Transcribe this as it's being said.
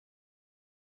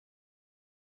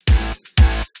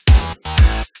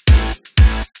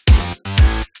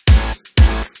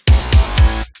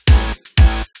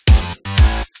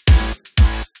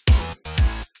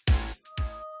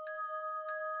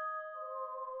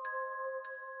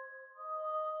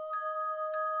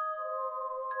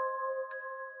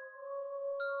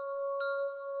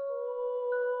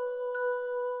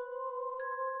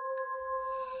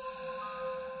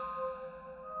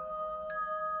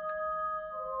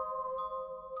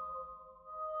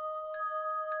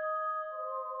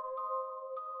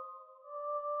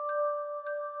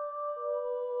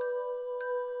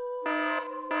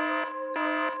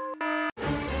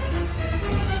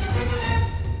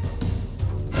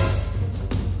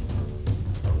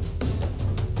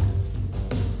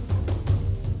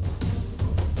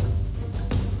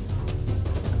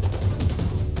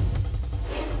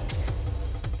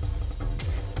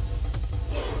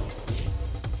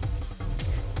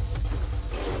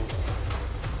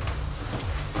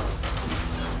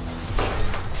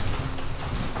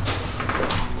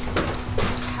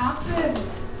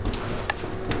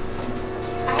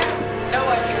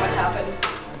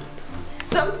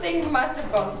Something must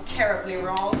have gone terribly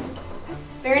wrong.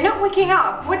 They're not waking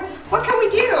up. What can we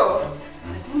do? I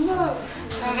don't know.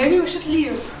 Maybe we should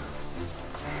leave.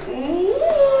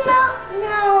 No,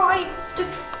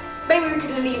 maybe we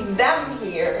could leave them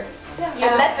here. Yeah.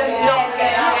 And let them not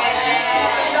get out.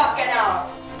 Let them not get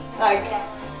out. Like,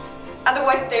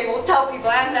 otherwise they will tell people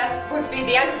and that would be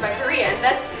the end of my career, and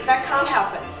that can't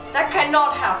happen. That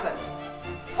cannot happen.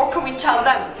 Or can we tell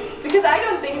them? Because I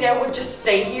don't think they would just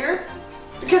stay here.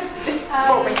 Because this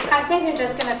won't make sense. I think they're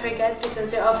just gonna forget because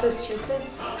they're also stupid.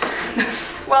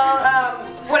 Well,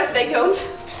 what if they don't?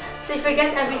 They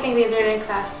forget everything they learn in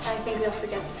class. I think they'll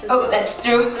forget this as well. Oh, that's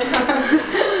true.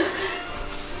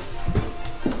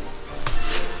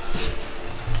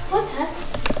 What's that?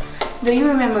 Do you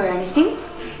remember anything?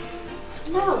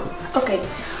 No. Okay,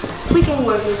 we can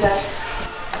work with that.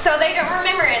 So they don't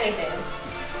remember anything.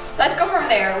 Let's go from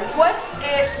there. What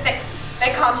if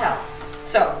they can't tell?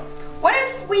 So, what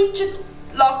if we just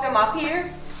lock them up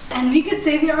here? And we could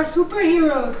say they are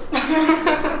superheroes.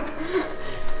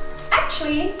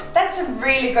 Actually, that's a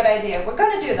really good idea. We're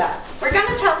gonna do that. We're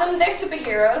gonna tell them they're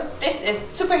superheroes. This is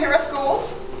superhero school.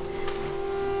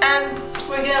 And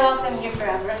We're gonna lock them here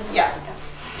forever. yeah,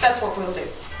 that's what we'll do.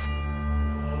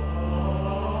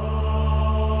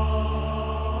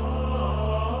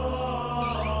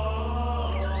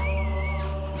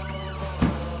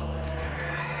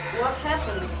 What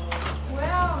happened?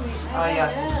 Where are we? I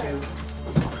asked you.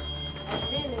 I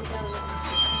really don't know.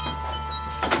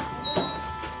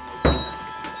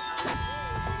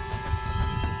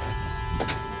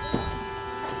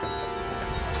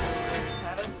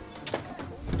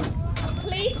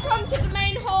 Please come to the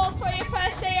main hall for your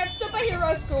first day of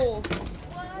superhero school.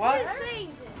 What?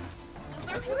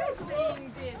 Superhero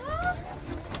saying this.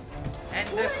 And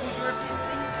could you repeat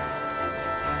please?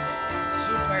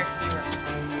 Superheroes.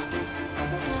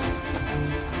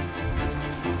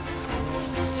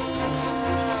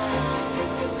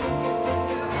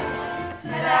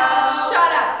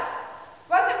 Shut up!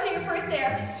 Welcome to your first day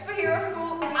of superhero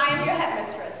school. I am your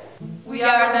headmistress. We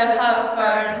are the house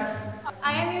parents.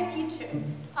 I am your teacher.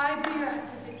 I do your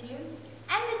activities.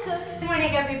 And the cook. Good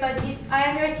morning, everybody. I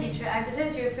am your teacher, and this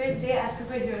is your first day at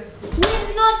superhero school.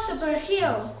 We're not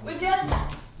superheroes. We're just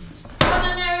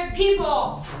ordinary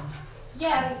people.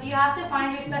 Yes, you have to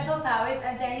find your special powers,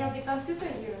 and then you'll become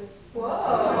superheroes.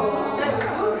 Whoa, that's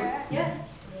cool. Yes.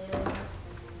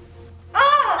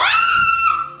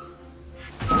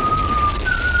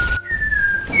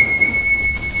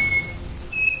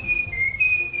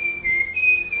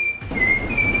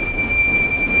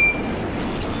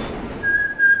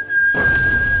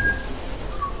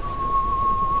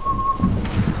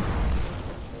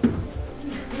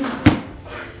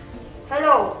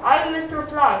 Hello, I'm Mr.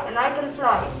 Fly and I can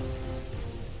fly.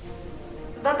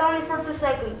 But only for 2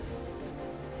 seconds.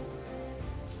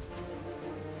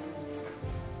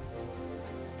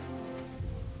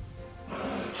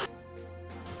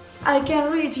 I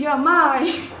can read your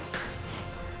mind.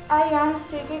 I am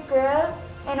Sticky Girl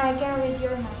and I can read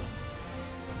your mind.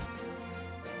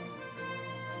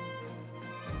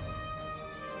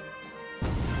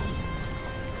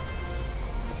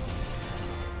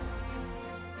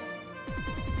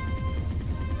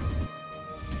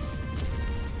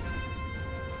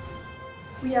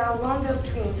 We are Wonder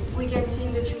Twins. We can see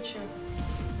in the future.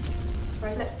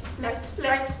 Right,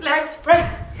 left, right.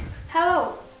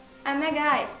 Hello, I'm a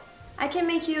guy. I can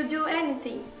make you do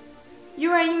anything.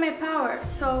 You are in my power,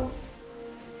 so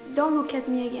don't look at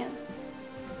me again.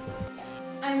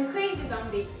 I'm Crazy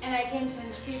Bambi, and I can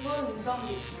change people in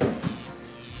Bambi.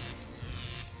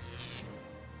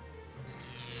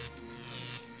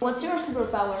 What's your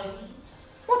superpower?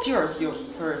 What's yours, you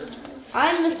first?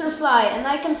 I'm Mr. Fly and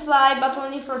I can fly but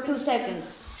only for 2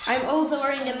 seconds. I'm also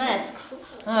wearing a mask.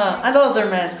 Another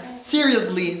mask.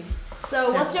 Seriously.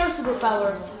 So what's your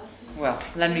superpower? Well,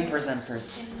 let me present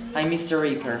first. I'm Mr.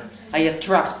 Reaper. I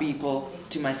attract people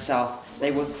to myself.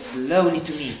 They walk slowly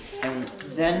to me, and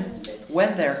then,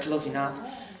 when they're close enough,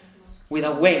 with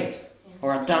a wave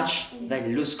or a touch, they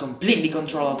lose completely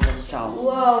control of themselves.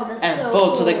 Whoa, that's and so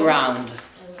fall to the cool. ground.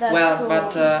 That's Well, cool.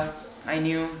 but I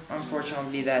knew,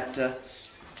 unfortunately, that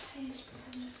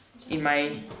in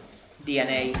my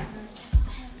DNA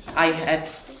I had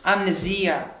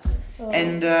amnesia,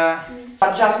 and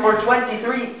just for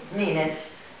 23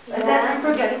 minutes, and then I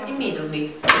forget it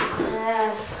immediately.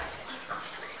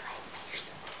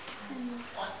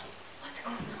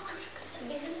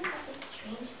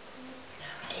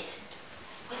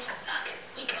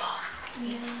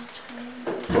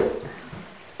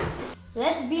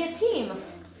 Let's be a team.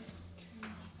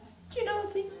 You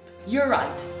know, you're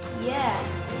right. Yeah.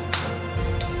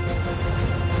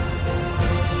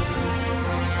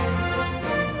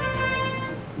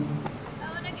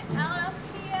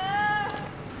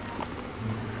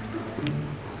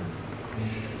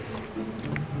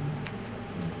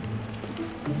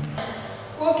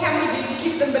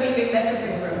 them believe in their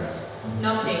superheroes?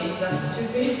 Nothing. That's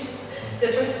stupid.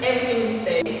 They trust everything we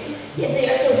say. Yes, they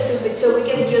are so stupid, so we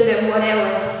can kill them,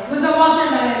 whatever. With a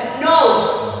watermelon.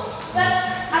 No! But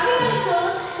are we gonna kill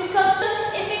them? Because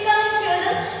if we're gonna kill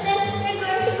them, then we're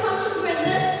going to come to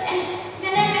prison. And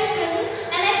when I'm in prison,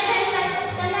 and I can't like,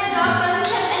 then my dog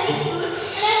doesn't have any food,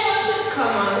 and I want to.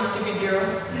 Come on, stupid girl.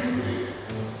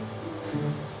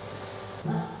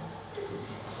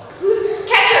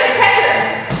 Catch her! Catch her!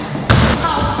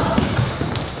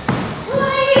 Who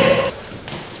are you?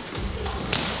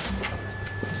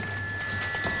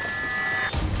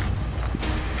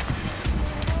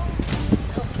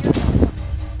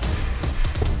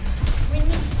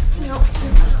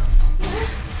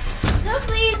 No,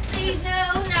 please, please, no,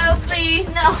 please,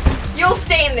 no. You'll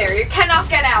stay in there. You cannot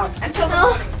get out until the No.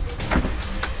 morning.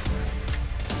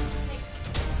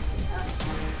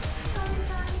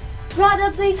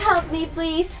 Brother, please help me,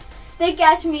 please. They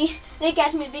catch me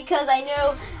because I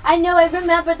know I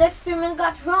remember the experiment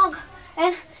got wrong.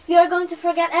 And you're going to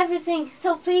forget everything.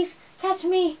 So please, catch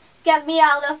me. Get me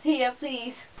out of here,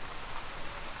 please.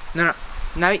 No.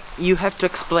 Now you have to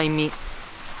explain me.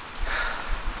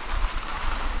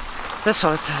 That's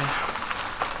all I tell you.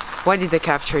 Why did they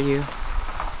capture you?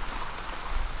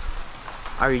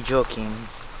 Are you joking?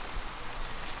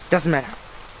 Doesn't matter.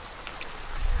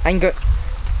 I'm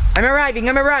arriving. No.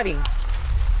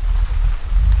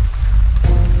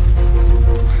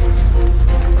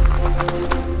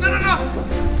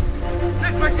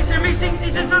 Look, my sister missing.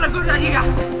 This is not a good idea.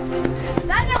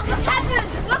 Daniel, what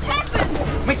happened? What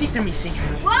happened? My sister missing.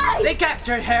 Why? They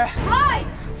captured her. Why?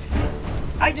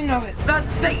 I don't know.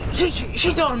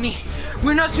 She told me.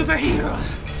 We're not superheroes.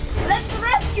 Let's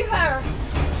rescue her.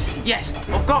 Yes,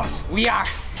 of course, we are.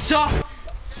 So,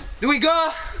 do we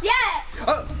go? Yeah.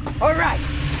 All right.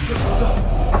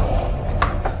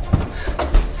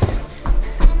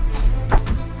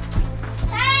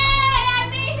 Hey,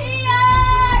 I'm in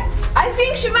here. I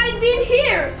think she might be in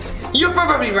here. You're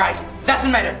probably right.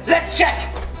 Doesn't matter. Let's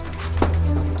check.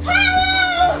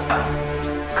 Hello.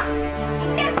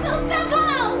 Get those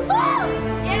devils.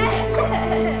 Yeah.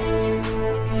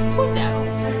 Who's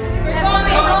devils? We're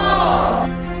coming home.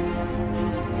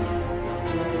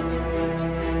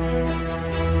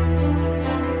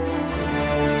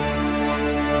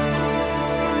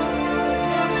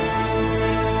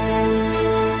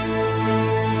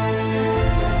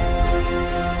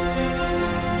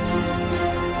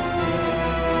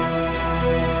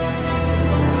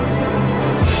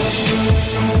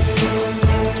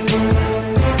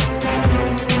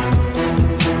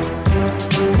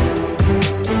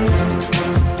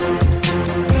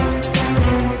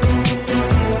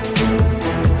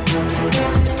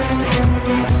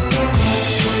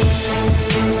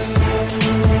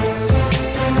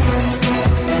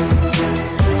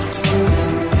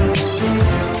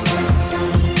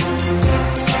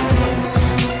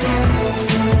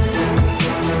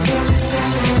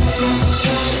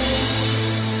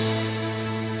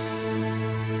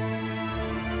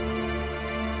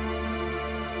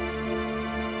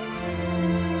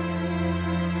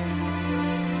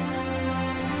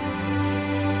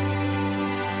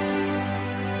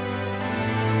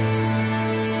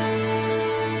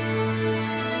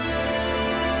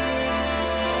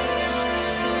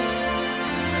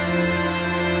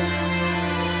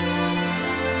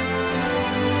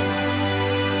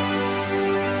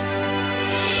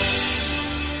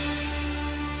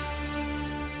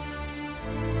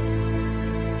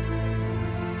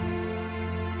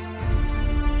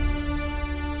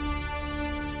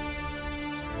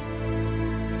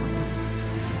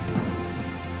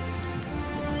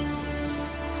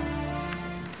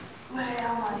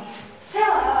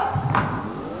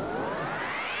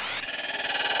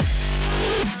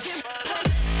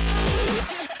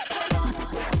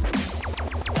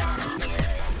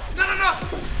 No.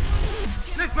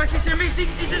 Look, my sister missing.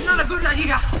 This is not a good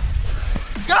idea.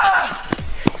 Ah!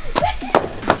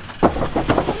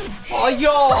 Oh,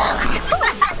 yo!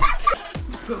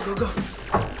 Go.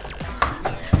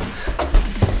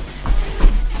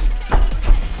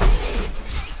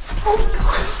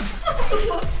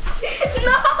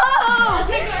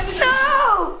 No!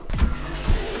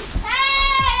 Hey,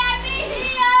 I'm in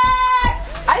here!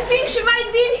 I think she might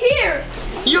be in here.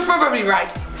 You're probably right.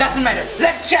 Doesn't matter.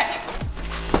 Let's check.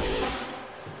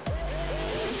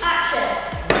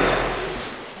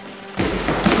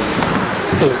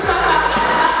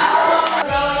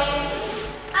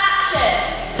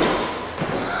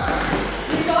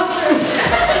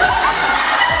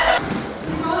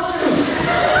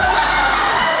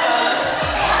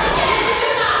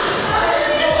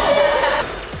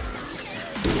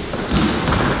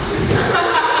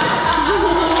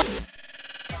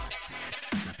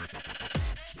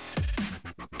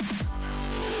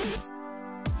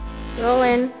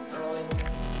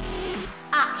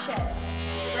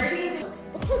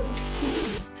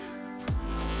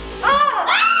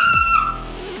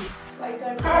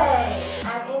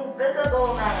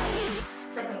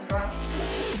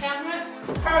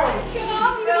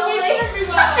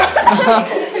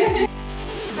 Hey,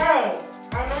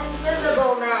 I'm an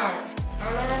invisible man.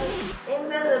 I'm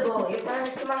invisible. You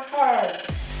can't see my head.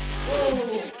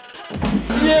 Ooh.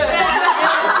 Yeah,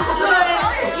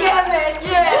 man,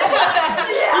 yeah.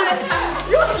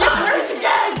 You skip first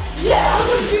again. Yeah, I'm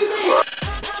gonna do this.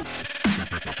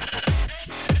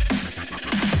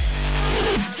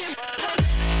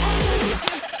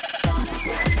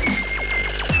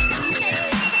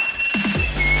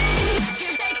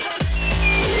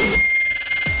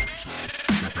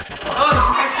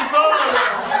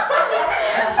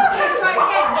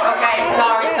 Okay,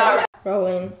 sorry.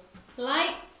 Rolling.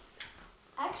 Lights.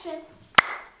 Action.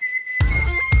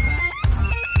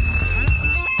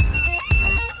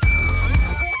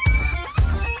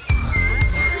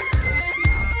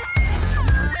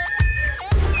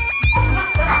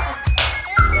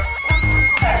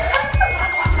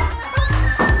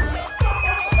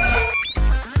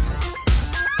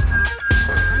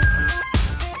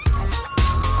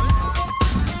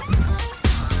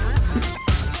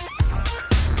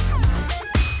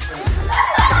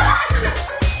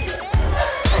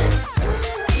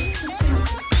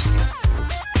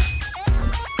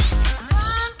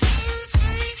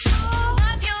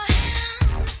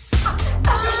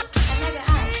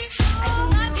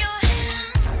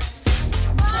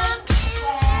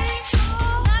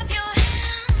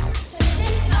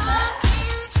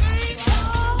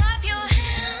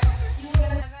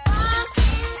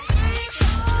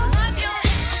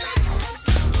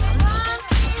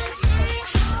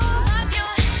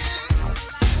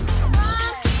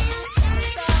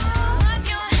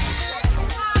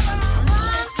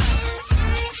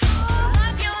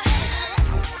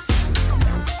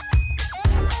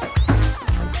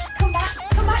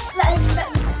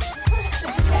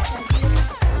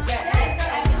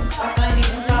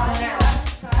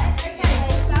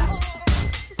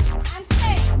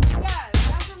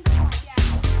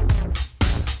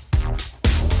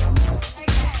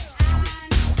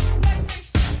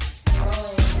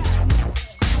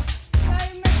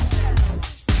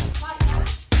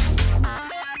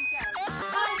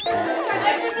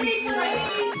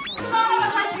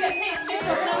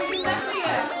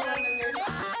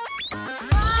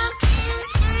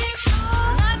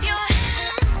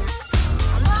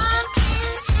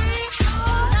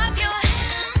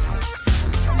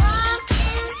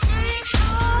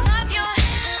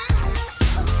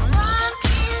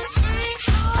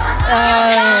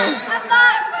 Oh.